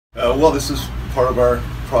Well, this is part of our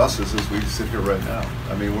process as we sit here right now.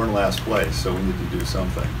 I mean, we're in last place, so we need to do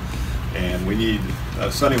something. And we need,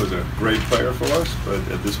 Sonny was a great player for us, but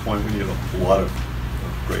at this point we need a lot of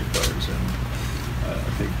great players. And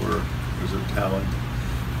I think there's a talent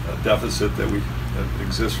deficit that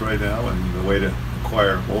exists right now, and the way to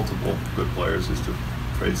acquire multiple good players is to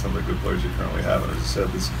trade some of the good players you currently have. And as I said,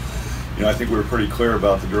 I think we were pretty clear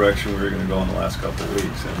about the direction we were going to go in the last couple of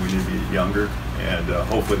weeks, and we need to be younger, and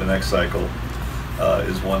hopefully the next cycle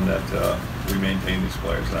is one that we maintain these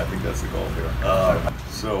players, and I think that's the goal here.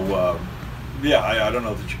 Yeah, I don't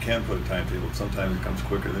know that you can put a timetable. Sometimes it comes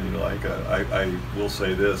quicker than you like. I will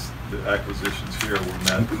say this, the acquisitions here were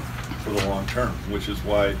meant for the long term, which is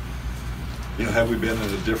why, had we been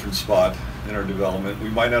in a different spot in our development, we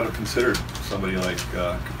might not have considered somebody like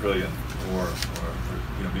Caprillion or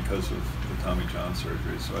because of the Tommy John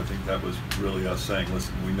surgery. So I think that was really us saying,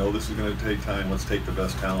 listen, we know this is going to take time. Let's take the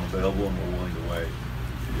best talent available, and we're willing to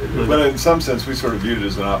wait. But in some sense, we sort of viewed it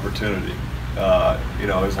as an opportunity.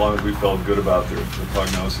 As long as we felt good about the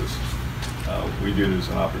prognosis, we viewed it as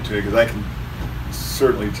an opportunity. Because I can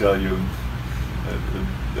certainly tell you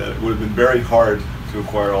that it would have been very hard to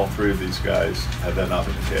acquire all three of these guys had that not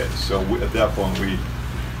been the case. So at that point, we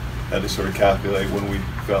had to sort of calculate when we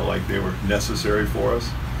felt like they were necessary for us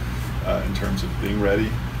in terms of being ready,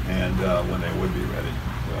 and when they would be ready.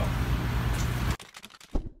 Well,